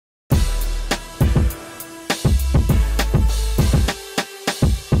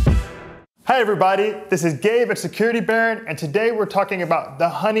everybody, this is Gabe at Security Baron, and today we're talking about the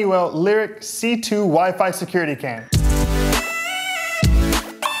Honeywell Lyric C2 Wi-Fi Security Cam.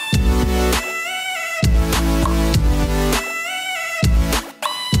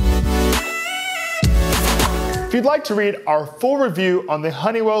 If you'd like to read our full review on the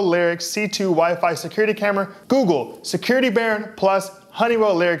Honeywell Lyric C2 Wi-Fi Security Camera, Google Security Baron plus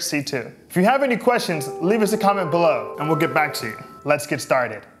Honeywell Lyric C2. If you have any questions, leave us a comment below and we'll get back to you. Let's get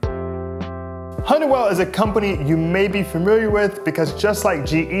started. Honeywell is a company you may be familiar with because just like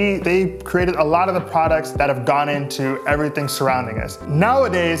GE, they created a lot of the products that have gone into everything surrounding us.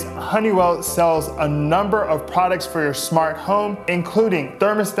 Nowadays, Honeywell sells a number of products for your smart home, including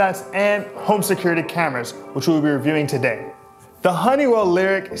thermostats and home security cameras, which we'll be reviewing today. The Honeywell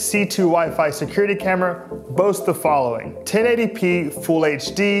Lyric C2 Wi-Fi Security Camera boasts the following: 1080p Full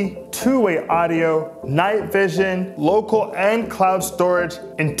HD, two-way audio, night vision, local and cloud storage,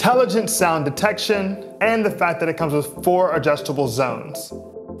 intelligent sound detection, and the fact that it comes with 4 adjustable zones.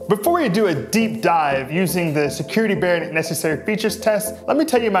 Before we do a deep dive using the Security Baron Necessary Features test, let me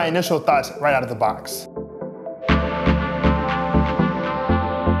tell you my initial thoughts right out of the box.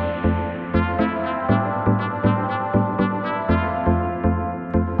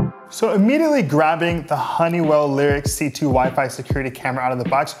 So immediately grabbing the Honeywell Lyric C2 Wi-Fi Security Camera out of the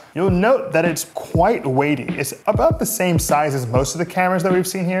box, you'll note that it's quite weighty. It's about the same size as most of the cameras that we've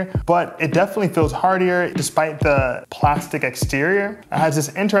seen here, but it definitely feels hardier despite the plastic exterior. It has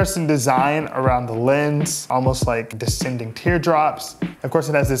this interesting design around the lens, almost like descending teardrops. Of course,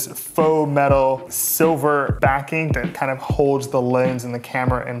 it has this faux metal silver backing that kind of holds the lens and the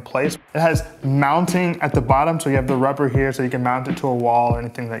camera in place. It has mounting at the bottom, so you have the rubber here so you can mount it to a wall or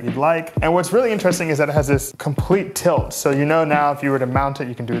anything that you'd like. And what's really interesting is that it has this complete tilt. So you know now if you were to mount it,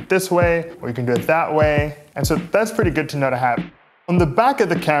 you can do it this way or you can do it that way. And so that's pretty good to know to have. On the back of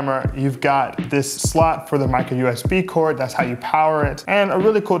the camera, you've got this slot for the micro USB cord. That's how you power it. And a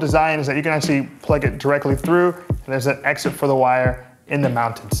really cool design is that you can actually plug it directly through. And there's an exit for the wire in the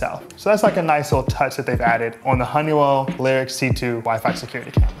mount itself. So that's like a nice little touch that they've added on the Honeywell Lyric C2 Wi-Fi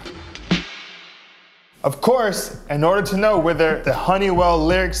Security Camera. Of course, in order to know whether the Honeywell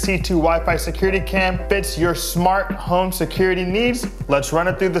Lyric C2 Wi-Fi Security Cam fits your smart home security needs, let's run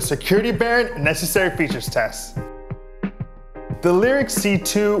it through the Security Baron Necessary Features test. The Lyric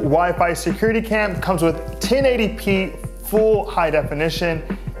C2 Wi-Fi Security Cam comes with 1080p full high definition,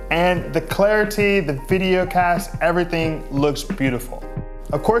 and the clarity, the video cast, everything looks beautiful.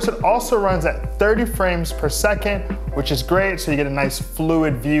 Of course, it also runs at 30 frames per second, which is great, so you get a nice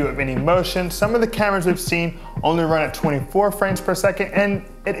fluid view of any motion. Some of the cameras we've seen only run at 24 frames per second, and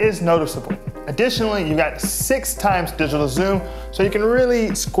it is noticeable. Additionally, you got 6 times digital zoom, so you can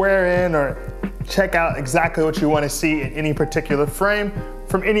really square in or check out exactly what you want to see in any particular frame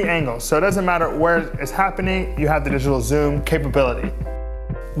from any angle. So it doesn't matter where it's happening, you have the digital zoom capability.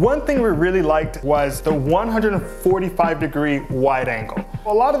 One thing we really liked was the 145-degree wide angle.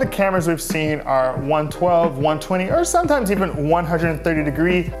 A lot of the cameras we've seen are 112, 120, or sometimes even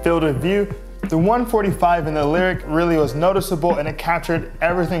 130-degree field of view. The 145 in the Lyric really was noticeable, and it captured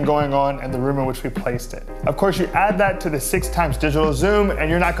everything going on in the room in which we placed it. Of course, you add that to the 6 times digital zoom and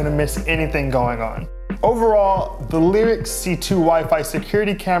you're not going to miss anything going on. Overall, the Lyric C2 Wi-Fi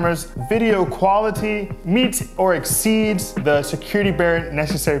security camera's video quality meets or exceeds the Security Baron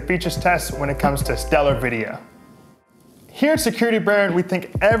Necessary Features test when it comes to stellar video. Here at Security Baron, we think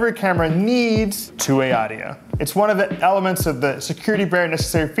every camera needs two-way audio. It's one of the elements of the Security Baron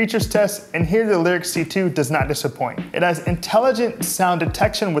Necessary Features test, and here the Lyric C2 does not disappoint. It has intelligent sound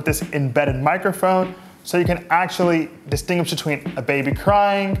detection with this embedded microphone, so you can actually distinguish between a baby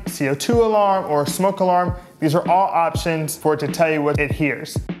crying, CO2 alarm, or a smoke alarm. These are all options for it to tell you what it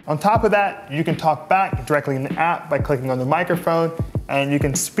hears. On top of that, you can talk back directly in the app by clicking on the microphone, and you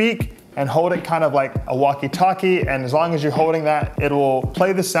can speak and hold it kind of like a walkie-talkie, and as long as you're holding that, it will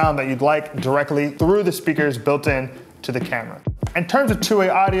play the sound that you'd like directly through the speakers built in to the camera. In terms of two-way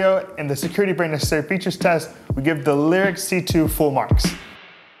audio, in the Security Baron Necessary Features test, we give the Lyric C2 full marks.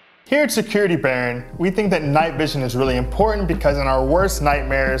 Here at Security Baron, we think that night vision is really important because in our worst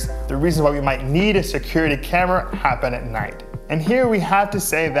nightmares, the reasons why we might need a security camera happen at night. And here we have to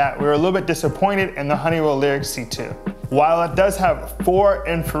say that we were a little bit disappointed in the Honeywell Lyric C2. While it does have 4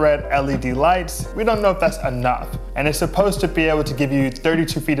 infrared LED lights, we don't know if that's enough. And it's supposed to be able to give you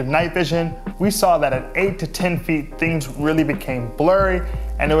 32 feet of night vision. We saw that at 8 to 10 feet, things really became blurry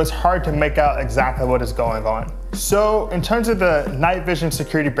and it was hard to make out exactly what is going on. So in terms of the night vision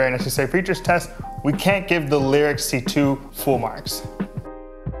Security Baron Necessary Features test, we can't give the Lyric C2 full marks.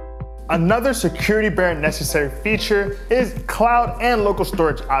 Another Security Baron necessary feature is cloud and local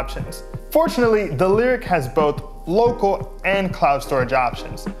storage options. Fortunately, the Lyric has both local and cloud storage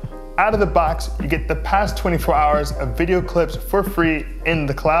options. Out of the box, you get the past 24 hours of video clips for free in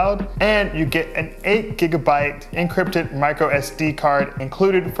the cloud, and you get an 8 GB encrypted micro SD card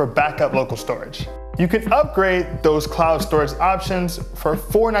included for backup local storage. You can upgrade those cloud storage options for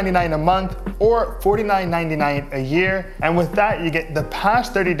 $4.99 a month or $49.99 a year. And with that, you get the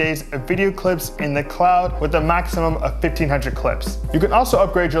past 30 days of video clips in the cloud with a maximum of 1,500 clips. You can also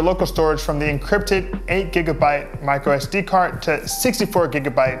upgrade your local storage from the encrypted 8 GB micro SD card to 64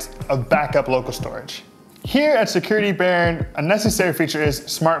 GB of backup local storage. Here at Security Baron, a necessary feature is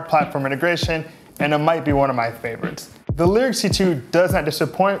smart platform integration, and it might be one of my favorites. The Lyric C2 does not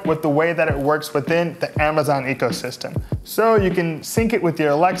disappoint with the way that it works within the Amazon ecosystem. So you can sync it with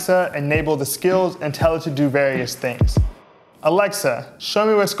your Alexa, enable the skills, and tell it to do various things. Alexa, show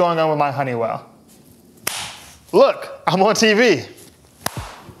me what's going on with my Honeywell. Look, I'm on TV.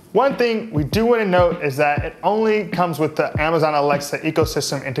 One thing we do want to note is that it only comes with the Amazon Alexa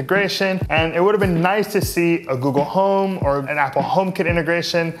ecosystem integration, and it would have been nice to see a Google Home or an Apple HomeKit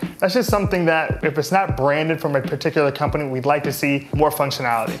integration. That's just something that if it's not branded from a particular company, we'd like to see more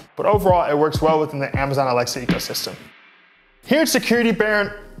functionality. But overall, it works well within the Amazon Alexa ecosystem. Here at Security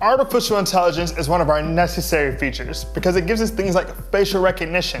Baron, artificial intelligence is one of our necessary features because it gives us things like facial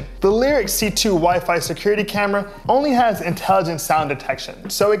recognition. The Lyric C2 Wi-Fi security camera only has intelligent sound detection,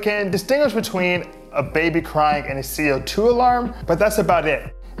 so it can distinguish between a baby crying and a CO2 alarm, but that's about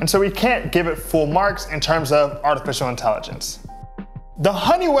it. And so we can't give it full marks in terms of artificial intelligence. The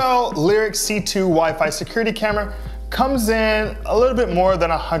Honeywell Lyric C2 Wi-Fi security camera comes in a little bit more than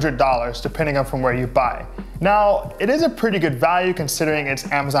 $100 depending on from where you buy. Now, it is a pretty good value considering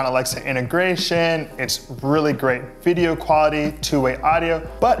its Amazon Alexa integration, its really great video quality, two-way audio,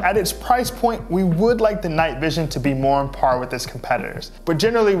 but at its price point, we would like the night vision to be more on par with its competitors. But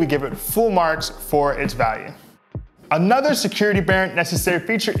generally, we give it full marks for its value. Another Security Baron necessary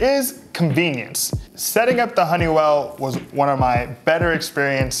feature is convenience. Setting up the Honeywell was one of my better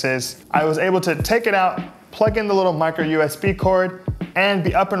experiences. I was able to take it out, plug in the little micro USB cord, and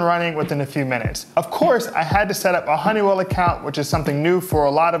be up and running within a few minutes. Of course, I had to set up a Honeywell account, which is something new for a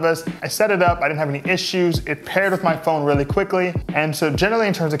lot of us. I set it up, I didn't have any issues. It paired with my phone really quickly. And so generally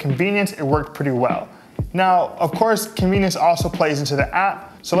in terms of convenience, it worked pretty well. Now, of course, convenience also plays into the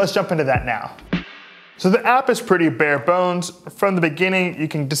app. So let's jump into that now. So the app is pretty bare bones. From the beginning, you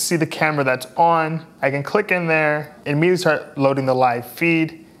can just see the camera that's on. I can click in there, immediately start loading the live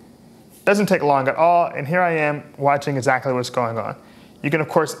feed. Doesn't take long at all, and here I am watching exactly what's going on. You can, of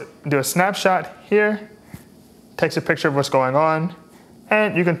course, do a snapshot here, takes a picture of what's going on,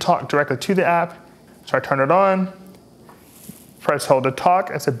 and you can talk directly to the app. So I turn it on, press hold to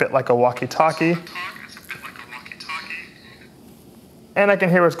talk. It's a bit like a walkie talkie. And I can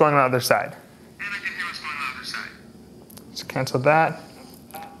hear what's going on the other side. Let's cancel that.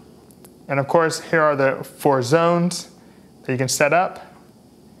 And of course, here are the 4 zones that you can set up.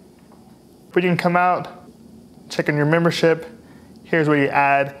 But you can come out, check in your membership. Here's where you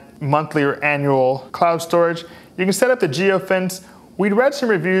add monthly or annual cloud storage. You can set up the geofence. We'd read some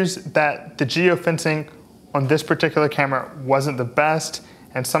reviews that the geofencing on this particular camera wasn't the best,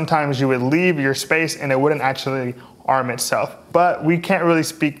 and sometimes you would leave your space and it wouldn't actually arm itself. But we can't really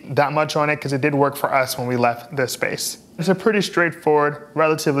speak that much on it because it did work for us when we left this space. It's a pretty straightforward,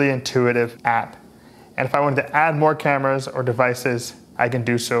 relatively intuitive app. And if I wanted to add more cameras or devices, I can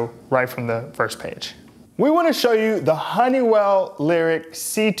do so right from the first page. We want to show you the Honeywell Lyric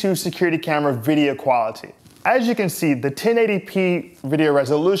C2 security camera video quality. As you can see, the 1080p video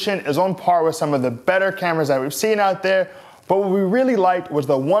resolution is on par with some of the better cameras that we've seen out there, but what we really liked was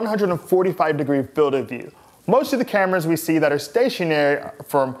the 145-degree field of view. Most of the cameras we see that are stationary are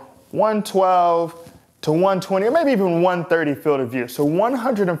from 112 to 120, or maybe even 130 field of view. So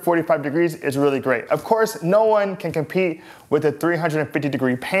 145 degrees is really great. Of course, no one can compete with the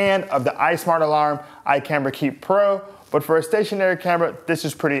 350-degree pan of the iSmart Alarm iCamera Keep Pro, but for a stationary camera, this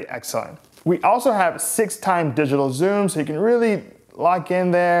is pretty excellent. We also have 6x digital zoom, so you can really lock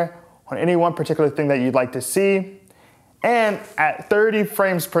in there on any one particular thing that you'd like to see. And at 30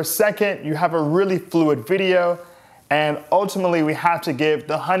 frames per second, you have a really fluid video. And ultimately, we have to give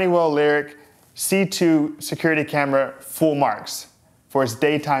the Honeywell Lyric C2 security camera full marks for its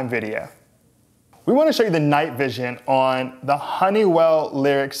daytime video. We want to show you the night vision on the Honeywell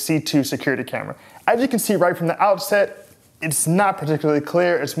Lyric C2 security camera. As you can see right from the outset, it's not particularly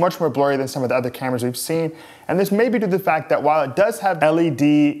clear. It's much more blurry than some of the other cameras we've seen. And this may be due to the fact that while it does have LED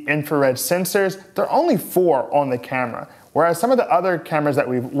infrared sensors, there are only 4 on the camera. Whereas some of the other cameras that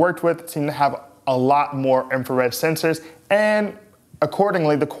we've worked with seem to have a lot more infrared sensors and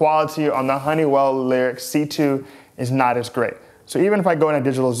Accordingly, the quality on the Honeywell Lyric C2 is not as great. So even if I go in a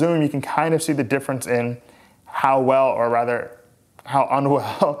digital zoom, you can kind of see the difference in how well, or rather how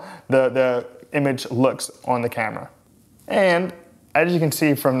unwell, the image looks on the camera. And as you can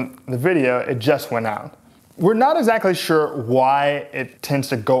see from the video, it just went out. We're not exactly sure why it tends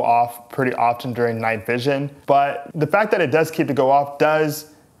to go off pretty often during night vision, but the fact that it does keep to go off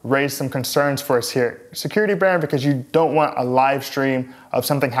does raise some concerns for us here at Security Brand, because you don't want a live stream of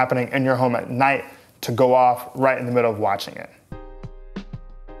something happening in your home at night to go off right in the middle of watching it.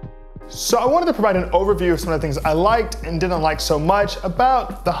 So I wanted to provide an overview of some of the things I liked and didn't like so much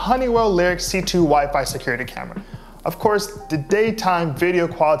about the Honeywell Lyric C2 Wi-Fi security camera. Of course, the daytime video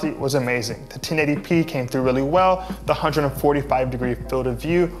quality was amazing. The 1080p came through really well. The 145-degree field of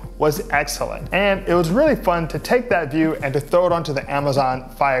view was excellent. And it was really fun to take that view and to throw it onto the Amazon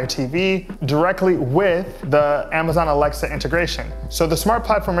Fire TV directly with the Amazon Alexa integration. So the smart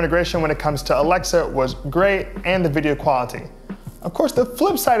platform integration when it comes to Alexa was great, and the video quality. Of course, the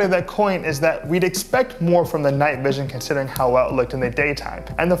flip side of that coin is that we'd expect more from the night vision considering how well it looked in the daytime.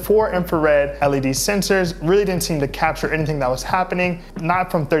 And the 4 infrared LED sensors really didn't seem to capture anything that was happening,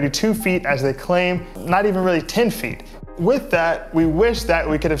 not from 32 feet as they claim, not even really 10 feet. With that, we wish that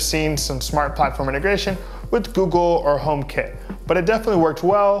we could have seen some smart platform integration with Google or HomeKit, but it definitely worked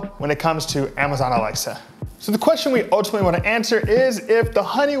well when it comes to Amazon Alexa. So the question we ultimately want to answer is if the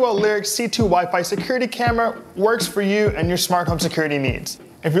Honeywell Lyric C2 Wi-Fi security camera works for you and your smart home security needs.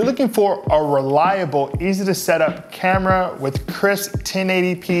 If you're looking for a reliable, easy to set up camera with crisp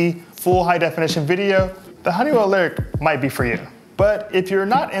 1080p full high definition video, the Honeywell Lyric might be for you. But if you're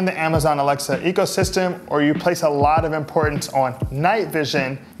not in the Amazon Alexa ecosystem, or you place a lot of importance on night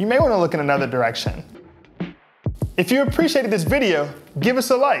vision, you may want to look in another direction. If you appreciated this video, give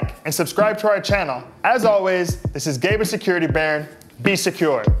us a like and subscribe to our channel. As always, this is Gabe at Security Baron. Be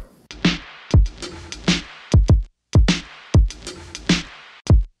secure.